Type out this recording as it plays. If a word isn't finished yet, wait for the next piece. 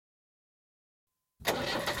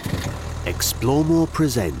Explore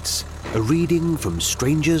presents a reading from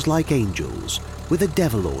Strangers Like Angels with a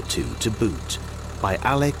devil or two to boot by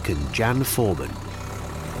Alec and Jan Foreman.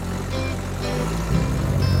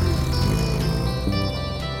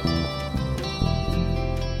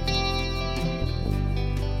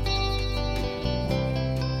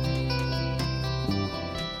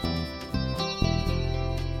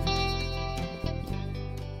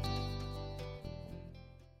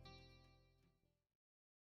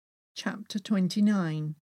 Chapter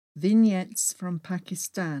 29. Vignettes from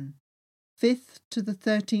Pakistan. 5th to the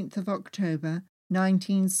 13th of October,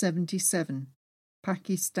 1977.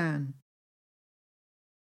 Pakistan.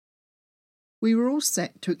 We were all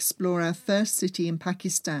set to explore our first city in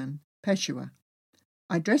Pakistan, Peshawar.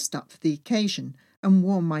 I dressed up for the occasion and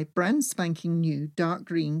wore my brand spanking new dark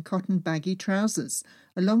green cotton baggy trousers,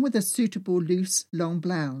 along with a suitable loose long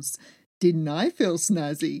blouse. Didn't I feel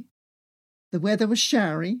snazzy? The weather was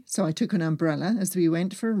showery, so I took an umbrella as we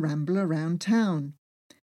went for a ramble around town.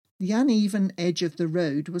 The uneven edge of the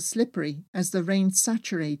road was slippery as the rain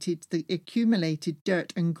saturated the accumulated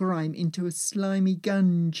dirt and grime into a slimy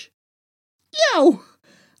gunge. Yow!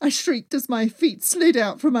 I shrieked as my feet slid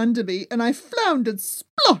out from under me and I floundered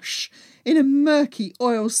splosh in a murky,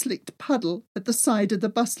 oil-slicked puddle at the side of the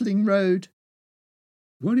bustling road.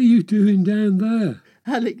 "What are you doing down there?"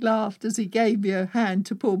 Alec laughed as he gave me a hand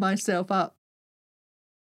to pull myself up.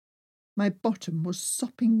 My bottom was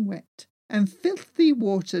sopping wet, and filthy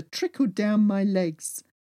water trickled down my legs.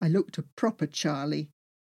 I looked a proper Charlie.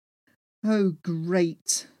 "Oh,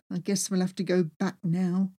 great. I guess we'll have to go back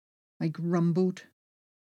now," I grumbled.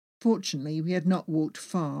 Fortunately, we had not walked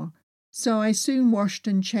far, so I soon washed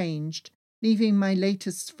and changed, leaving my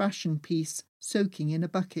latest fashion piece soaking in a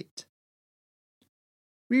bucket.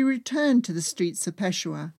 We returned to the streets of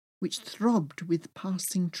Peshawar, which throbbed with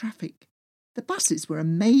passing traffic. The buses were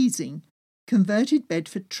amazing, converted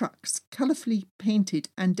Bedford trucks, colourfully painted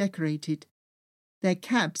and decorated. Their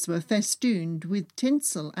cabs were festooned with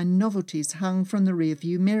tinsel and novelties hung from the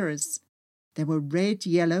rear-view mirrors. There were red,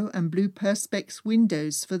 yellow and blue perspex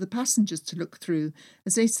windows for the passengers to look through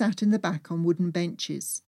as they sat in the back on wooden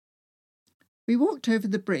benches. We walked over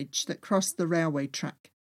the bridge that crossed the railway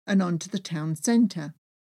track and on to the town centre.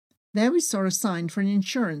 There we saw a sign for an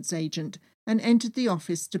insurance agent and entered the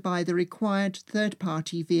office to buy the required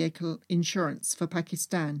third-party vehicle insurance for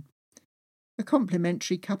Pakistan. A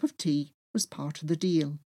complimentary cup of tea was part of the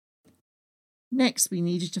deal. Next, we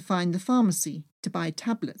needed to find the pharmacy to buy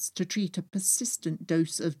tablets to treat a persistent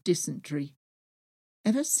dose of dysentery.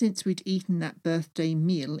 Ever since we'd eaten that birthday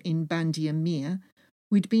meal in Bandia Mir,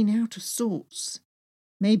 we'd been out of sorts.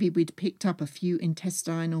 Maybe we'd picked up a few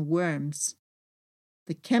intestinal worms.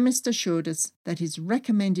 The chemist assured us that his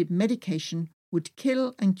recommended medication would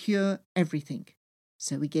kill and cure everything,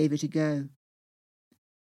 so we gave it a go.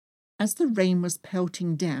 As the rain was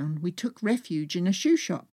pelting down, we took refuge in a shoe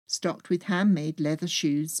shop stocked with handmade leather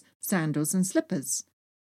shoes, sandals and slippers.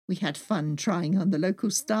 We had fun trying on the local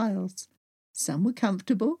styles. Some were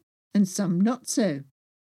comfortable and some not so.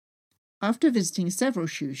 After visiting several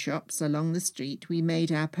shoe shops along the street, we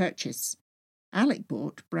made our purchase. Alec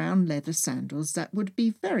bought brown leather sandals that would be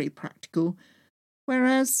very practical,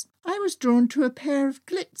 whereas I was drawn to a pair of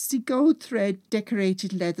glitzy gold thread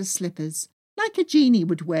decorated leather slippers, like a genie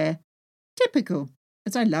would wear. Typical,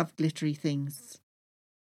 as I love glittery things.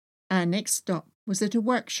 Our next stop was at a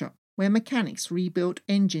workshop where mechanics rebuilt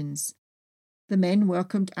engines. The men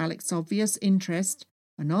welcomed Alec's obvious interest,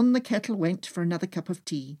 and on the kettle went for another cup of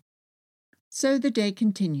tea. So the day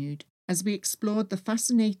continued as we explored the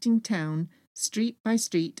fascinating town street by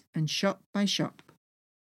street and shop by shop.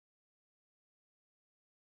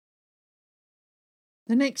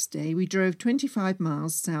 The next day we drove 25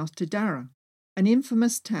 miles south to Dara, an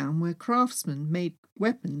infamous town where craftsmen made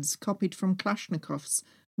weapons copied from Kalashnikovs,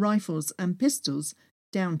 rifles and pistols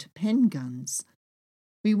down to pen guns.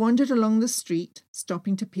 We wandered along the street,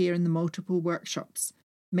 stopping to peer in the multiple workshops.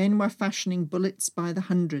 Men were fashioning bullets by the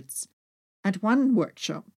hundreds. At one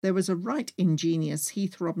workshop, there was a right ingenious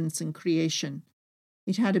Heath Robinson creation.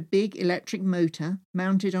 It had a big electric motor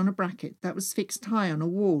mounted on a bracket that was fixed high on a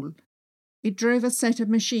wall. It drove a set of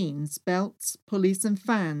machines, belts, pulleys and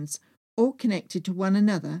fans, all connected to one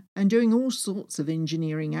another and doing all sorts of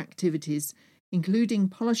engineering activities, including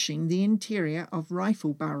polishing the interior of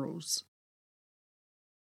rifle barrels.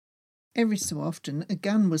 Every so often, a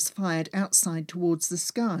gun was fired outside towards the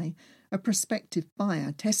sky, a prospective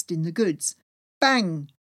buyer testing the goods.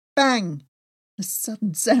 Bang! Bang! The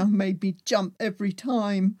sudden sound made me jump every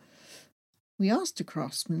time. We asked a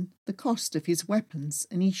craftsman the cost of his weapons,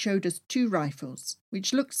 and he showed us 2 rifles,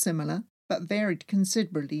 which looked similar, but varied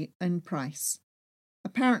considerably in price.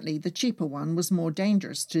 Apparently, the cheaper one was more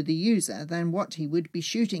dangerous to the user than what he would be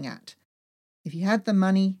shooting at. If you had the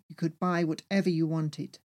money, you could buy whatever you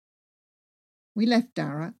wanted. We left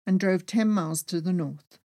Dara and drove 10 miles to the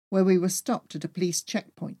north, where we were stopped at a police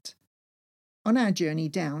checkpoint. On our journey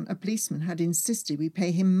down, a policeman had insisted we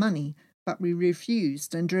pay him money, but we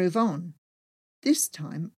refused and drove on. This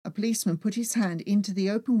time, a policeman put his hand into the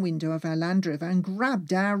open window of our Land Rover and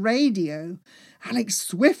grabbed our radio. Alex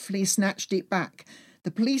swiftly snatched it back. The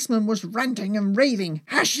policeman was ranting and raving,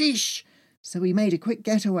 "Hashish!" So we made a quick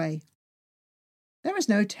getaway. There was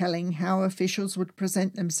no telling how officials would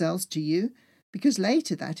present themselves to you, because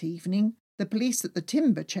later that evening, the police at the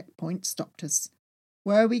timber checkpoint stopped us.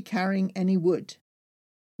 Were we carrying any wood?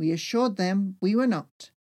 We assured them we were not,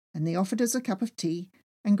 and they offered us a cup of tea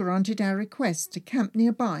and granted our request to camp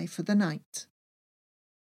nearby for the night.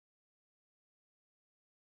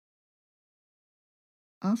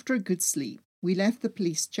 After a good sleep, we left the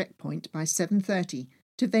police checkpoint by 7:30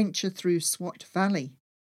 to venture through Swat Valley.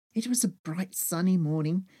 It was a bright sunny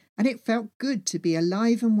morning, and it felt good to be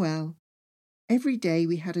alive and well. Every day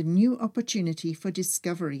we had a new opportunity for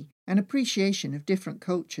discovery and appreciation of different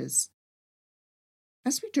cultures.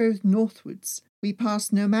 As we drove northwards, we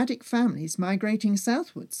passed nomadic families migrating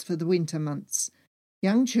southwards for the winter months.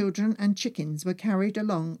 Young children and chickens were carried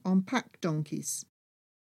along on pack donkeys.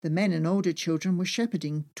 The men and older children were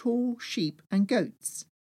shepherding tall sheep and goats.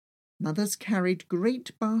 Mothers carried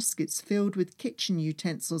great baskets filled with kitchen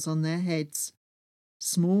utensils on their heads.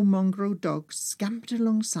 Small mongrel dogs scampered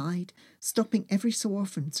alongside, stopping every so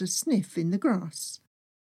often to sniff in the grass.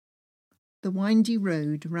 The windy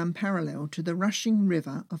road ran parallel to the rushing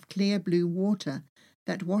river of clear blue water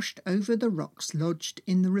that washed over the rocks lodged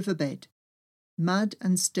in the riverbed. Mud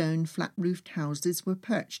and stone flat-roofed houses were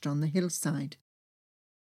perched on the hillside.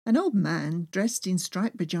 An old man, dressed in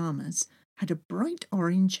striped pyjamas, had a bright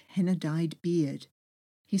orange henna-dyed beard.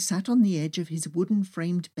 He sat on the edge of his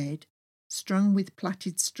wooden-framed bed, strung with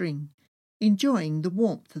plaited string, enjoying the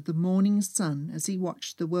warmth of the morning sun as he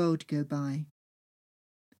watched the world go by.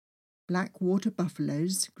 Black water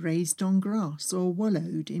buffaloes grazed on grass or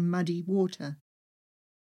wallowed in muddy water.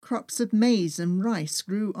 Crops of maize and rice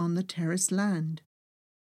grew on the terraced land.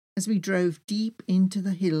 As we drove deep into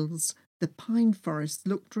the hills, the pine forests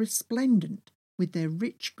looked resplendent with their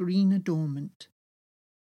rich green adornment.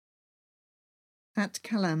 At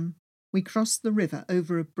Kalam, we crossed the river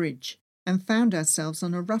over a bridge and found ourselves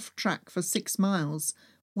on a rough track for 6 miles,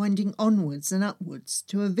 winding onwards and upwards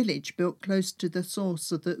to a village built close to the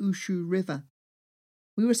source of the Ushu River.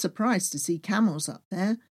 We were surprised to see camels up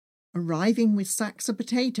there, arriving with sacks of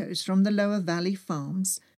potatoes from the lower valley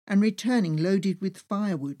farms and returning loaded with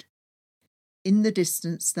firewood. In the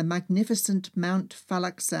distance, the magnificent Mount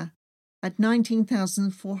Falaksa, at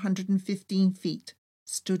 19,415 feet,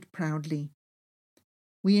 stood proudly.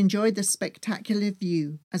 We enjoyed the spectacular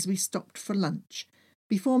view as we stopped for lunch,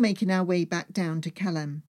 before making our way back down to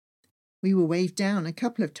Kalam. We were waved down a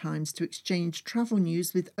couple of times to exchange travel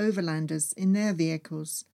news with overlanders in their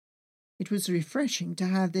vehicles. It was refreshing to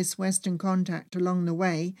have this Western contact along the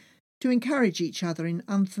way to encourage each other in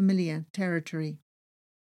unfamiliar territory.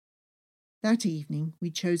 That evening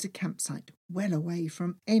we chose a campsite well away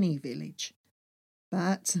from any village.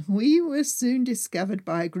 But we were soon discovered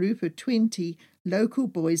by a group of 20 local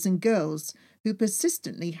boys and girls who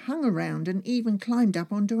persistently hung around and even climbed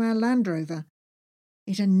up onto our Land Rover.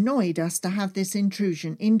 It annoyed us to have this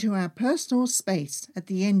intrusion into our personal space at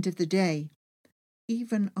the end of the day.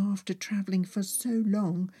 Even after travelling for so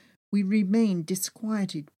long, we remained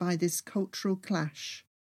disquieted by this cultural clash.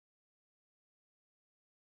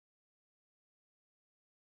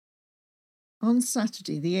 On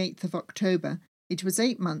Saturday, the 8th of October, it was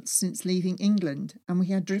 8 months since leaving England, and we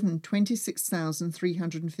had driven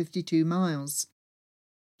 26,352 miles.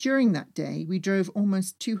 During that day, we drove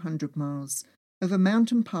almost 200 miles, over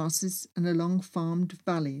mountain passes and along farmed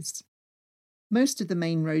valleys. Most of the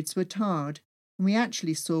main roads were tarred, and we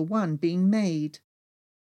actually saw one being made.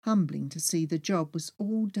 Humbling to see the job was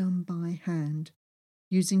all done by hand,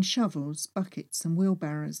 using shovels, buckets and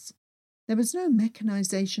wheelbarrows. There was no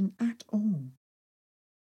mechanisation at all.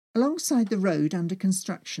 Alongside the road under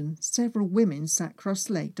construction, several women sat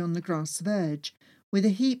cross-legged on the grass verge, with a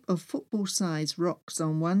heap of football-sized rocks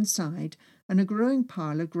on one side and a growing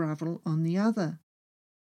pile of gravel on the other.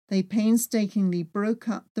 They painstakingly broke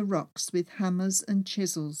up the rocks with hammers and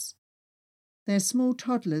chisels. Their small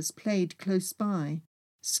toddlers played close by,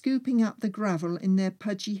 scooping up the gravel in their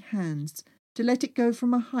pudgy hands to let it go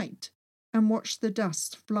from a height and watch the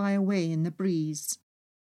dust fly away in the breeze.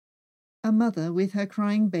 A mother with her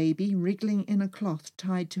crying baby wriggling in a cloth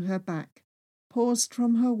tied to her back paused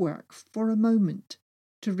from her work for a moment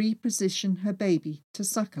to reposition her baby to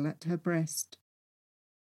suckle at her breast.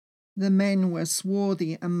 The men were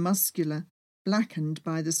swarthy and muscular, blackened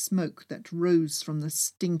by the smoke that rose from the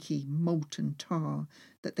stinky, molten tar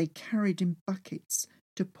that they carried in buckets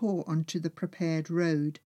to pour onto the prepared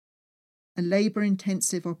road. A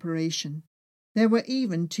labour-intensive operation. There were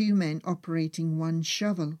even 2 men operating one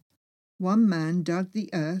shovel. One man dug the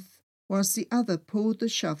earth, whilst the other pulled the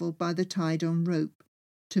shovel by the tied-on rope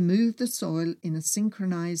to move the soil in a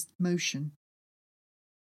synchronized motion.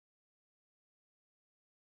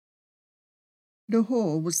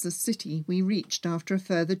 Lahore was the city we reached after a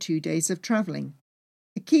further 2 days of travelling,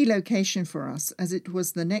 a key location for us as it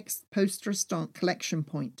was the next post-restant collection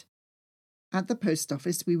point. At the post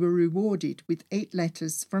office we were rewarded with 8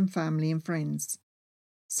 letters from family and friends.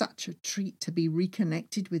 Such a treat to be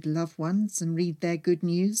reconnected with loved ones and read their good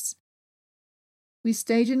news. We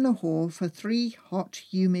stayed in Lahore for 3 hot,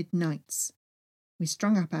 humid nights. We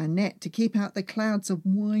strung up our net to keep out the clouds of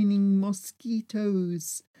whining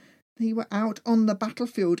mosquitoes. They were out on the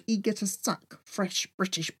battlefield eager to suck fresh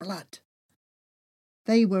British blood.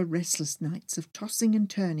 They were restless nights of tossing and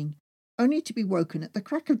turning, only to be woken at the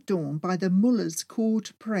crack of dawn by the mullah's call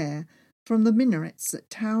to prayer from the minarets that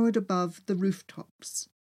towered above the rooftops.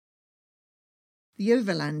 The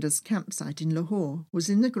Overlanders' campsite in Lahore was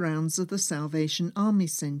in the grounds of the Salvation Army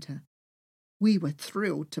Centre. We were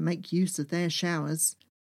thrilled to make use of their showers.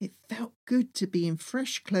 It felt good to be in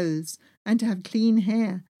fresh clothes and to have clean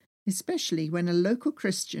hair, especially when a local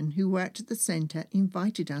Christian who worked at the centre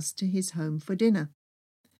invited us to his home for dinner.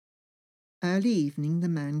 Early evening the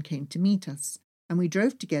man came to meet us, and we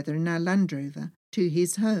drove together in our Land Rover to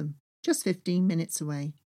his home, just 15 minutes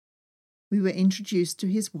away. We were introduced to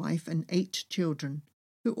his wife and 8 children,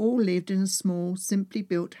 who all lived in a small, simply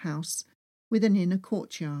built house with an inner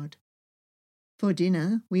courtyard. For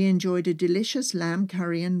dinner we enjoyed a delicious lamb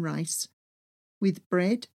curry and rice, with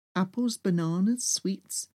bread, apples, bananas,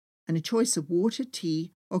 sweets, and a choice of water,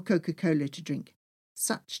 tea, or Coca-Cola to drink.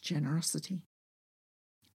 Such generosity.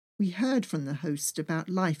 We heard from the host about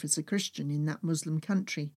life as a Christian in that Muslim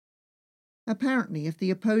country. Apparently, if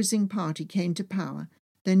the opposing party came to power,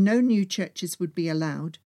 then no new churches would be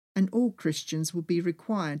allowed, and all Christians would be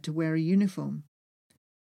required to wear a uniform.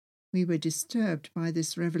 We were disturbed by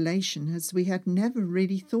this revelation, as we had never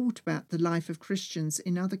really thought about the life of Christians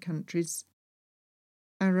in other countries.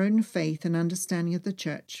 Our own faith and understanding of the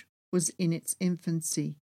church was in its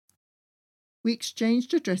infancy. We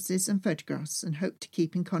exchanged addresses and photographs and hoped to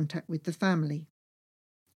keep in contact with the family.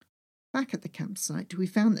 Back at the campsite, we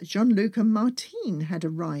found that Jean-Luc and Martine had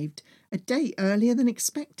arrived a day earlier than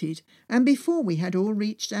expected and before we had all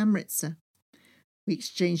reached Amritsar. We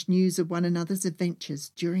exchanged news of one another's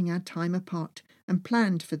adventures during our time apart and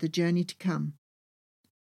planned for the journey to come.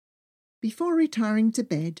 Before retiring to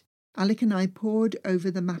bed, Alec and I pored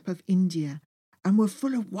over the map of India and were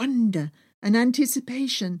full of wonder and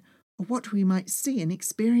anticipation of what we might see and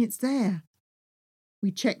experience there.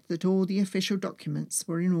 We checked that all the official documents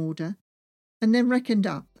were in order and then reckoned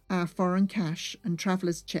up our foreign cash and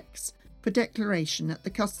travellers' cheques for declaration at the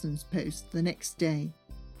customs post the next day.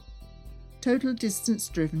 Total distance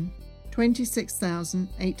driven,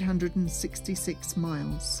 26,866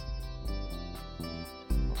 miles.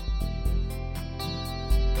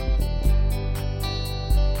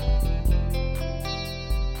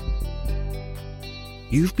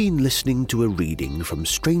 You've been listening to a reading from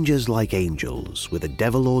Strangers Like Angels with a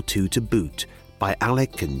Devil or Two to Boot by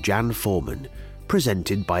Alec and Jan Foreman,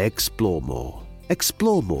 presented by Explore More.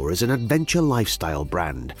 Explore More is an adventure lifestyle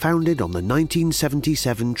brand founded on the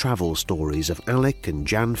 1977 travel stories of Alec and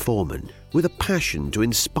Jan Foreman, with a passion to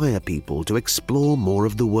inspire people to explore more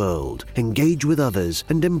of the world, engage with others,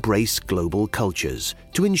 and embrace global cultures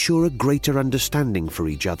to ensure a greater understanding for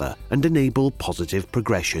each other and enable positive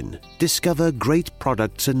progression. Discover great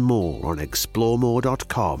products and more on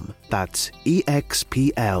exploremore.com. That's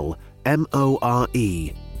EXPLMORE.com.